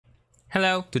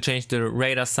Hello, to change the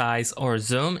radar size or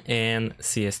zoom in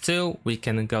CS2, we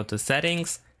can go to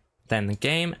settings, then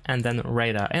game, and then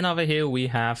radar. And over here we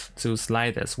have two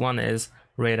sliders. One is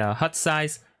radar HUD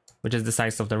size, which is the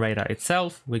size of the radar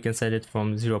itself. We can set it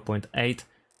from 0.8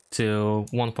 to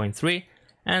 1.3.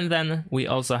 And then we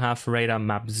also have radar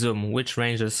map zoom, which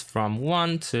ranges from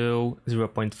 1 to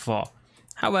 0.4.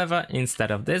 However, instead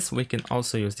of this, we can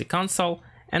also use the console,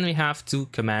 and we have two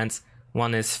commands.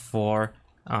 One is for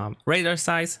radar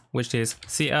size, which is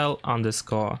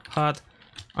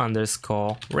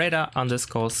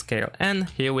cl_HUD_radar_scale, and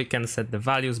here we can set the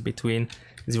values between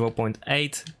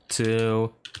 0.8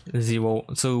 to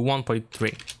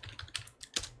 1.3.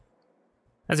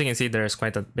 As you can see, there is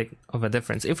quite a big of a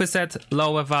difference. If we set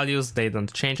lower values, they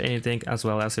don't change anything, as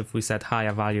well as if we set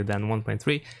higher value than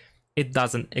 1.3, it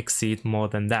doesn't exceed more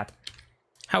than that.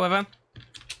 However,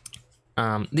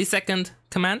 the second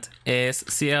command is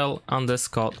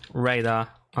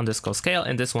cl_radar_scale,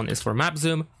 and this one is for map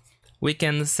zoom. We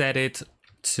can set it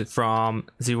from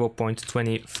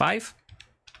 0.25.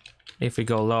 If we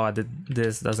go lower,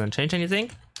 this doesn't change anything.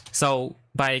 So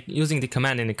by using the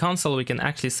command in the console, we can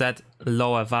actually set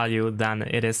lower value than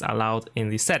it is allowed in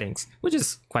the settings, which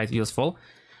is quite useful.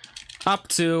 Up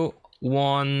to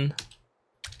 1,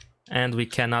 and we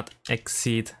cannot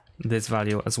exceed this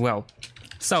value as well.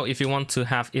 So if you want to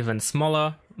have even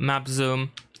smaller map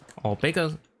zoom or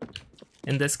bigger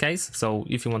in this case, so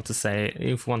if you want to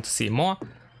see more,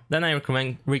 then I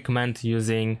recommend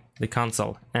using the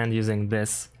console and using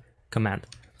this command.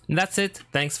 And that's it.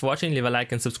 Thanks for watching. Leave a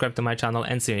like and subscribe to my channel,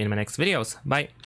 and see you in my next videos. Bye.